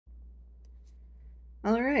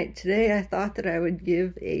All right, today I thought that I would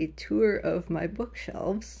give a tour of my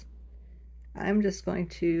bookshelves. I'm just going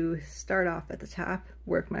to start off at the top,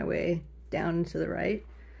 work my way down to the right,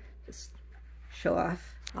 just show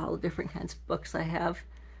off all the different kinds of books I have.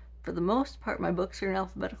 For the most part, my books are in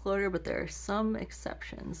alphabetical order, but there are some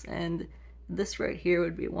exceptions, and this right here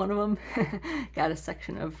would be one of them. Got a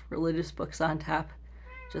section of religious books on top,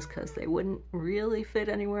 just because they wouldn't really fit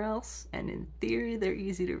anywhere else, and in theory, they're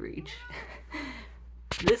easy to reach.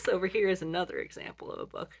 This over here is another example of a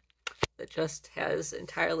book that just has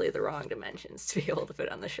entirely the wrong dimensions to be able to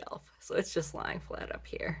fit on the shelf. So it's just lying flat up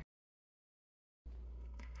here.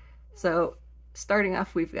 So starting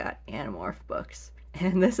off, we've got Animorph books.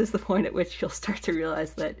 And this is the point at which you'll start to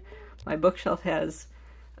realize that my bookshelf has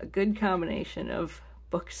a good combination of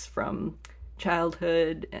books from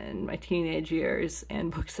childhood and my teenage years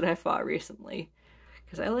and books that I bought recently.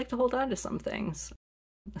 Because I like to hold on to some things,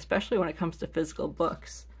 especially when it comes to physical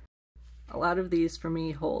books. A lot of these for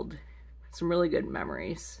me hold some really good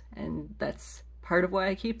memories, and that's part of why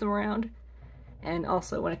I keep them around. And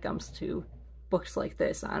also when it comes to books like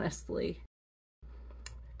this, honestly,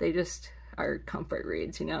 they just are comfort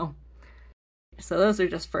reads, you know? So those are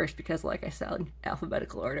just first because, like I said,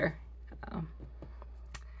 alphabetical order.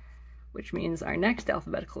 Which means our next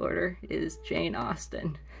alphabetical order is Jane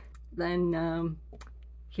Austen. Then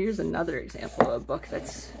here's another example of a book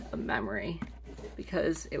that's a memory,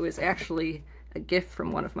 because it was actually a gift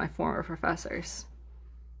from one of my former professors.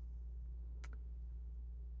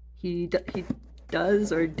 He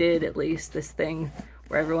does, or did at least, this thing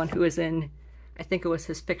where everyone who was in, I think it was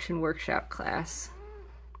his fiction workshop class,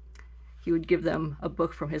 he would give them a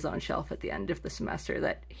book from his own shelf at the end of the semester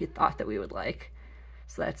that he thought that we would like.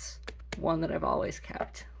 So that's one that I've always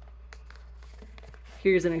kept.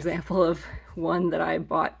 Here's an example of one that I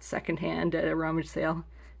bought secondhand at a rummage sale.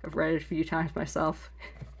 I've read it a few times myself.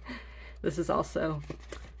 This is also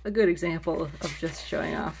a good example of just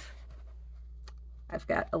showing off. I've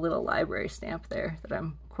got a little library stamp there that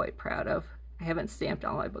I'm quite proud of. I haven't stamped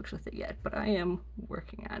all my books with it yet, but I am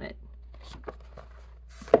working on it.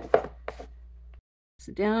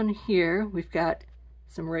 So down here, we've got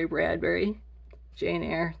some Ray Bradbury, Jane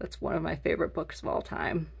Eyre. That's one of my favorite books of all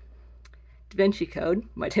time. Da Vinci Code.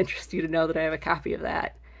 Might interest you to know that I have a copy of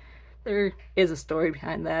that. There is a story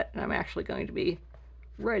behind that, and I'm actually going to be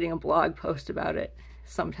writing a blog post about it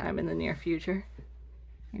sometime in the near future.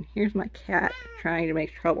 And here's my cat trying to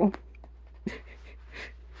make trouble.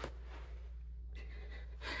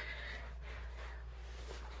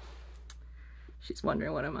 She's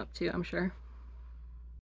wondering what I'm up to, I'm sure.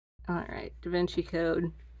 Alright, Da Vinci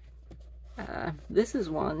Code. This is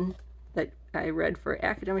one that I read for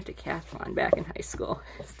academic decathlon back in high school.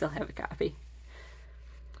 I still have a copy.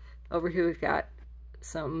 Over here we've got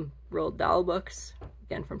some Roald Dahl books,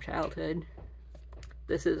 again from childhood.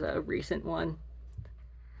 This is a recent one.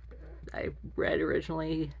 I read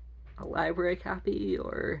originally a library copy,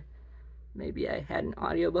 or maybe I had an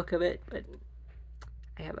audiobook of it, but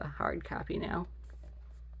I have a hard copy now.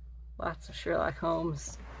 Lots of Sherlock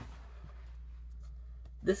Holmes.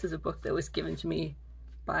 This is a book that was given to me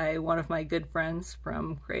by one of my good friends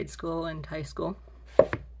from grade school and high school.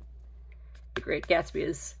 The Great Gatsby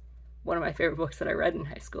is one of my favorite books that I read in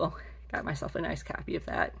high school. Got myself a nice copy of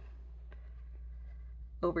that.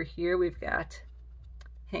 Over here we've got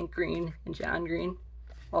Hank Green and John Green.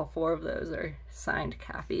 All four of those are signed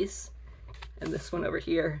copies. And this one over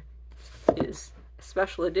here is a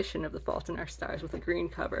special edition of The Fault in Our Stars with a green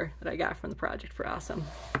cover that I got from the Project for Awesome.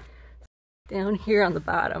 Down here on the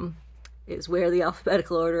bottom is where the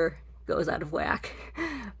alphabetical order goes out of whack,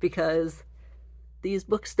 because these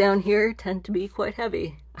books down here tend to be quite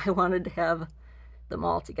heavy. I wanted to have them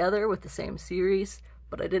all together with the same series,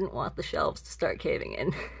 but I didn't want the shelves to start caving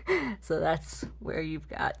in. So that's where you've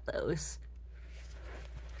got those.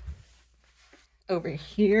 Over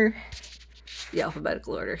here, the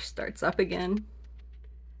alphabetical order starts up again.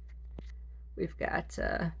 We've got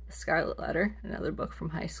The Scarlet Letter, another book from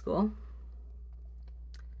high school.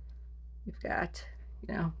 We've got,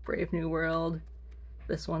 you know, Brave New World.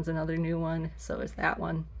 This one's another new one, so is that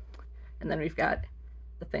one. And then we've got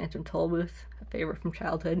The Phantom Tollbooth, a favorite from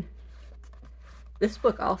childhood. This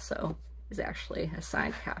book also is actually a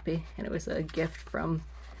signed copy, and it was a gift from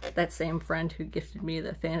that same friend who gifted me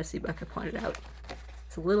the fantasy book I pointed out.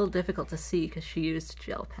 It's a little difficult to see because she used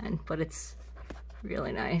gel pen, but it's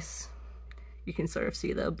really nice. You can sort of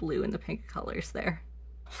see the blue and the pink colors there.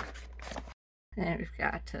 And we've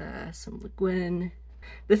got some Le Guin.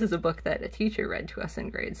 This is a book that a teacher read to us in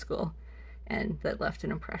grade school, and that left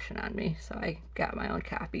an impression on me, so I got my own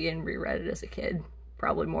copy and reread it as a kid,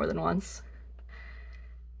 probably more than once.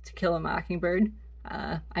 To Kill a Mockingbird.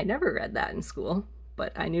 I never read that in school,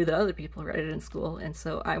 but I knew that other people read it in school, and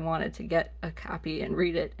so I wanted to get a copy and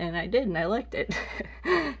read it, and I did, and I liked it.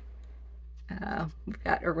 We've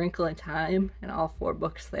got A Wrinkle in Time and all 4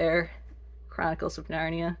 books there. Chronicles of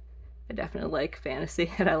Narnia. I definitely like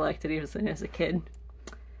fantasy, and I liked it even as a kid.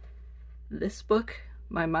 This book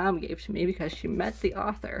my mom gave to me because she met the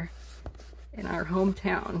author in our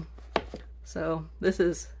hometown. So this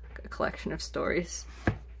is a collection of stories.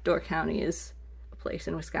 Door County is a place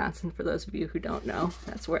in Wisconsin, for those of you who don't know.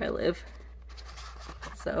 That's where I live.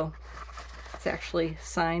 So it's actually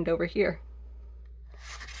signed over here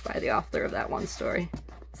by the author of that one story.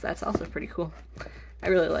 So that's also pretty cool. I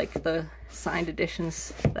really like the signed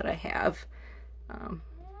editions that I have.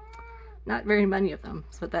 Not very many of them,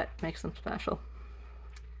 so that makes them special.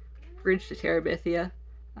 Bridge to Terabithia,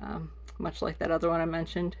 much like that other one I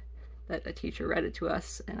mentioned, that a teacher read it to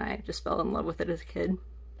us, and I just fell in love with it as a kid.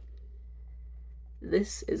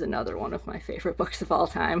 This is another one of my favorite books of all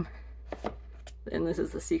time, and this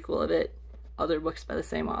is the sequel of it. Other books by the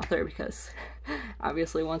same author, because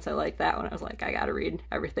obviously once I liked that one, I was like, I gotta read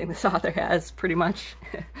everything this author has, pretty much.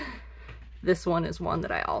 This one is one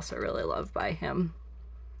that I also really love by him.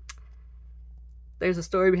 There's a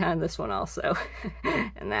story behind this one also,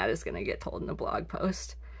 and that is gonna get told in a blog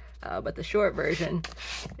post. But the short version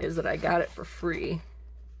is that I got it for free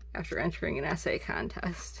after entering an essay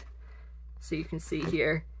contest. So you can see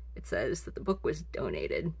here, it says that the book was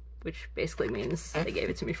donated, which basically means they gave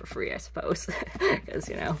it to me for free, I suppose. Because,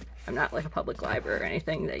 you know, I'm not like a public library or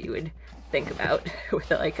anything that you would think about with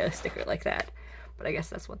like a sticker like that. But I guess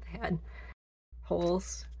that's what they had.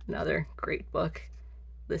 Holes, another great book.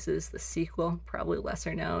 This is the sequel, probably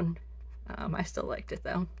lesser known. I still liked it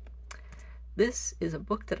though. This is a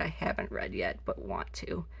book that I haven't read yet, but want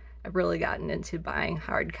to. I've really gotten into buying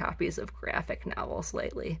hard copies of graphic novels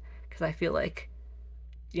lately, because I feel like,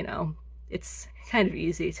 you know, it's kind of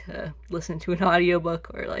easy to listen to an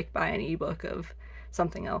audiobook or like buy an ebook of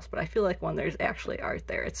something else, but I feel like when there's actually art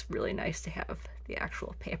there, it's really nice to have the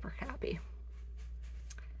actual paper copy.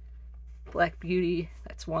 Black Beauty,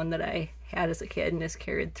 that's one that I had as a kid and is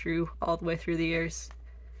carried through all the way through the years.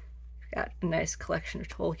 We've got a nice collection of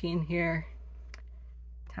Tolkien here.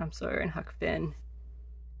 Tom Sawyer and Huck Finn.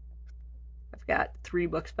 I've got 3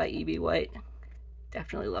 books by E.B. White.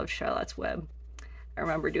 Definitely love Charlotte's Web. I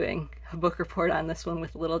remember doing a book report on this one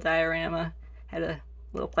with a little diorama. Had a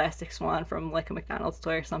little plastic swan from like a McDonald's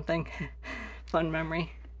toy or something. Fun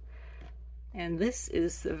memory. And this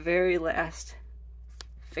is the very last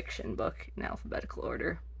fiction book in alphabetical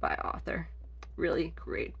order by author. Really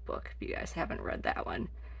great book if you guys haven't read that one.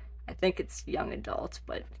 I think it's young adult,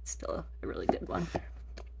 but it's still a really good one.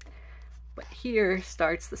 But here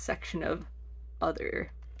starts the section of other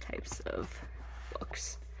types of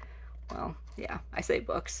books. Well, yeah, I say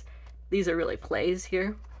books. These are really plays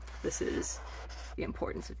here. This is The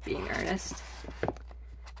Importance of Being Earnest.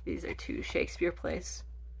 These are 2 Shakespeare plays.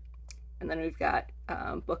 And then we've got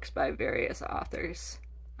books by various authors.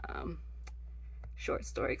 Short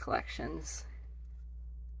story collections.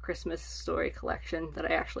 Christmas story collection that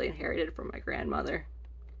I actually inherited from my grandmother.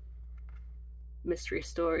 Mystery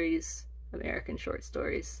stories, American short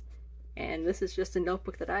stories. And this is just a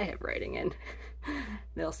notebook that I have writing in.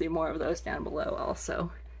 They'll see more of those down below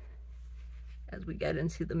also. As we get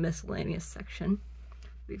into the miscellaneous section,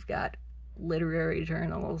 we've got literary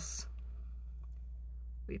journals.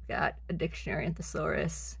 We've got a dictionary and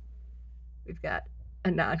thesaurus. We've got a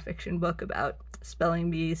nonfiction book about spelling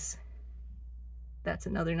bees. That's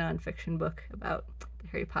another nonfiction book about the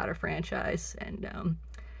Harry Potter franchise and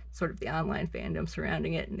sort of the online fandom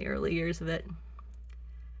surrounding it in the early years of it.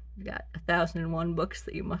 We've got 1001 books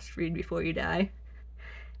that you must read before you die.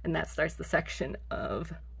 And that starts the section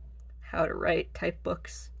of how to write type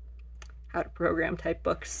books, how to program type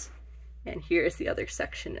books. And here's the other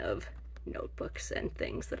section of notebooks and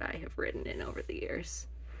things that I have written in over the years.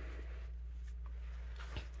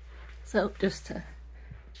 So just to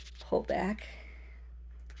pull back,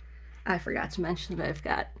 I forgot to mention that I've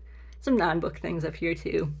got some non-book things up here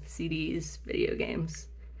too. CDs, video games,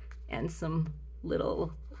 and some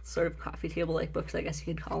little sort of coffee table-like books, I guess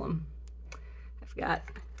you could call them. I've got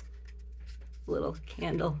a little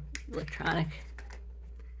candle, electronic.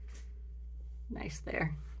 Nice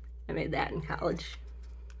there. I made that in college.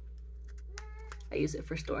 I use it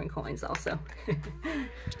for storing coins also.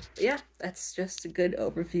 Yeah, that's just a good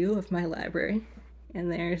overview of my library.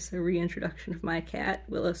 And there's a reintroduction of my cat,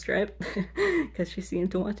 Willow Stripe, because she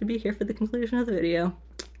seemed to want to be here for the conclusion of the video.